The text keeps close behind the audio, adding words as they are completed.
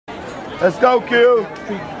Let's go, Q.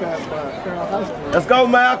 Let's go,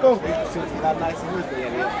 Malcolm.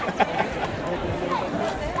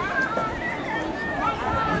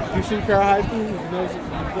 You see Carroll High School?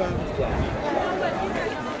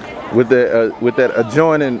 With that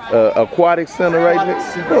adjoining aquatic center right there.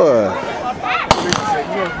 Boy.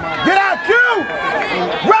 Get out, Q!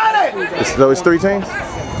 Run it! So it's 3 teams?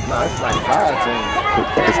 No, it's like 5 teams.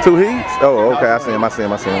 It's 2 heats? Oh, okay. I see him. Let's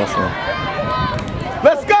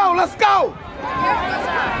go, let's go!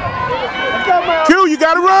 Let's go, man. Q, you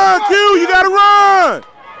gotta run! Q, you gotta run!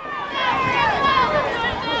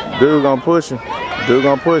 Dude gonna push him.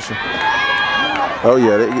 Oh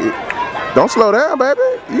yeah, don't slow down, baby.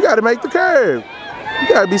 You gotta make the curve. You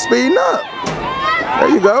gotta be speeding up. There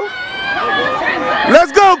you go.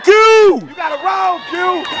 Let's go, Q! You gotta roll,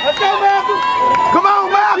 Q! Let's go, Malcolm! Come on,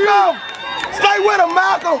 Malcolm! Stay with him,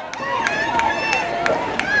 Malcolm!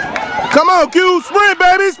 Come on, Q! Sprint,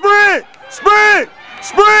 baby! Sprint! Sprint!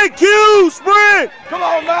 Sprint, Q! Sprint! Come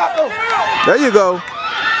on, Malcolm! There you go.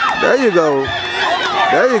 There you go.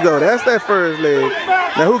 There you go. That's that first leg.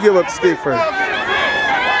 Now who give up the stick first?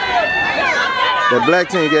 That black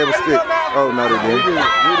team gave a stick. Oh, no, they didn't.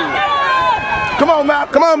 Come on,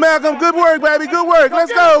 Malcolm. Come on, Malcolm. Good work, baby. Good work.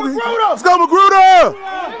 Let's go. Let's go, Magruder.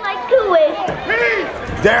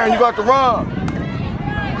 Darren, you got to run.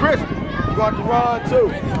 Crispy, you got to run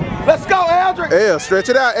too. Let's go, Eldrick. L, stretch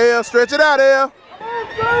it out, L. Stretch it out, L.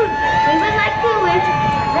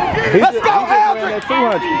 Let's go, Eldrick.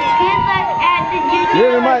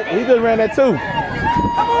 He just ran that 2.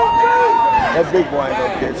 That big boy ain't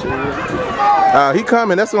gonna catch you. He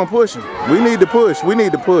coming. That's gonna push him. We need to push. We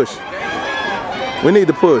need to push. We need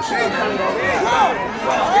to push. Bring it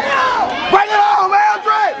on,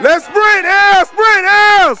 Eldrick. Let's sprint, L. Sprint,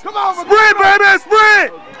 L. Come on, sprint, baby.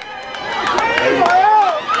 Sprint.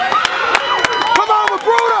 Come on,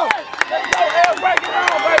 Magruder. Let's go, El. Break it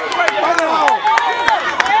on, baby. Break it on.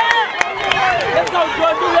 Let's go,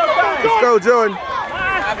 Jordan. Do your thing. Let's go, Jordan.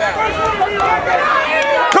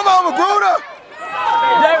 Come on, Magruder.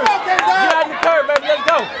 Get out the curve, baby. Let's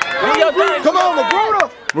go. Do your thing. Come on, Magruder.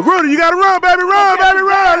 Magruder, you gotta run, baby. Run, baby,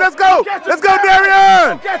 run. Let's go. Let's go,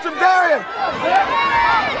 Darian. Catch him, Darian.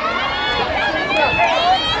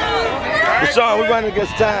 Rashawn, we're running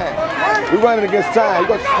against time. We're running against time. You're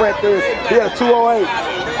going to sprint this. He had a 2:08.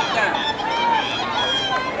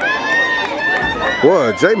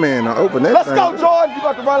 Boy, J-Man open that Let's thing. go, Jordan. You're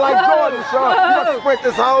going to run like Jordan, Rashawn. You're going to sprint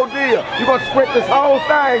this whole deal. You're going to sprint this whole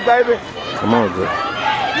thing, baby. Come on, Jordan.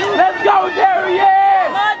 Let's go,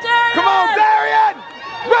 Darian. Come on, Darian.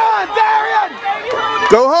 Run, Darian.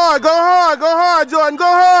 Go hard, Jordan. Go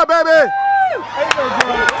hard, baby.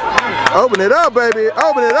 Open it up, baby.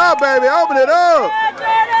 Open it up, baby. Open it up.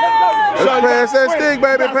 Let's pass that stick,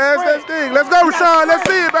 baby. Pass that stick. Let's go, Rashawn. Let's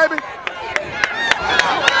see it, baby.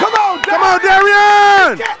 Come on, Darian. Come on,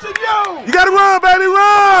 Darian. Catching you. You gotta run, baby.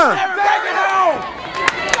 Run. Take it home.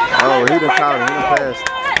 Oh, he done caught him. He done passed.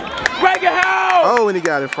 Break it home. Oh, and he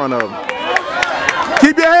got in front of him.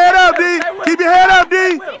 Keep your head up, D. Keep your head up,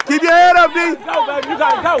 D. Keep your head up, D. Go, baby. You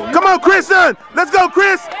gotta go. Come on, Kristen. Let's go,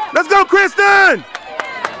 Chris. Let's go, Kristen.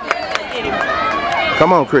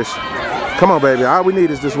 Come on, Chris. Come on, baby. All we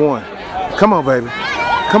need is this one. Come on, baby.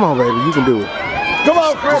 Come on, baby. You can do it. Come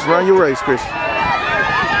on, Chris. Just run your race, Chris.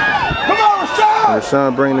 Come on, Rashawn.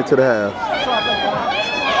 Rashawn bringing it to the house.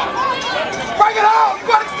 Bring it on. You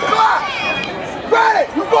got against the clock. Ready.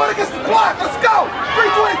 You're going against the clock. Let's go.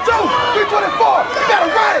 322, 324. You got to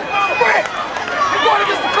run it. Sprint. You're going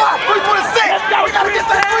against the clock. 326. We got to get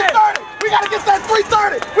that 330. We got to get that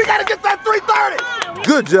 330. We got to get that 330.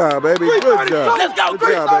 Good job, baby. Good job. Let's go.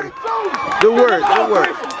 Good job, baby. Good work. Good work.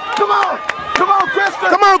 Come on. Come on, Kristen.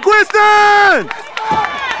 Come on, Kristen.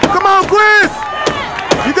 Come on, Chris.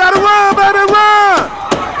 You gotta run, baby. Run.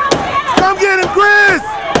 Come get him, Chris.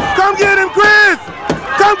 Come get him, Chris.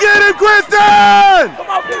 Come get him, Kristen. Come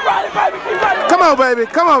on, keep riding, baby. Keep riding. Come on, baby.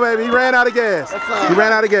 Come on, baby. He ran out of gas. He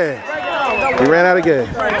ran out of gas. He ran out of gas.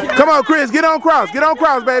 Come on, Chris. Get on cross. Get on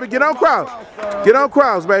cross, baby. Get on cross. Get on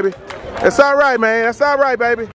cross, baby. That's all right, man. That's all right, baby.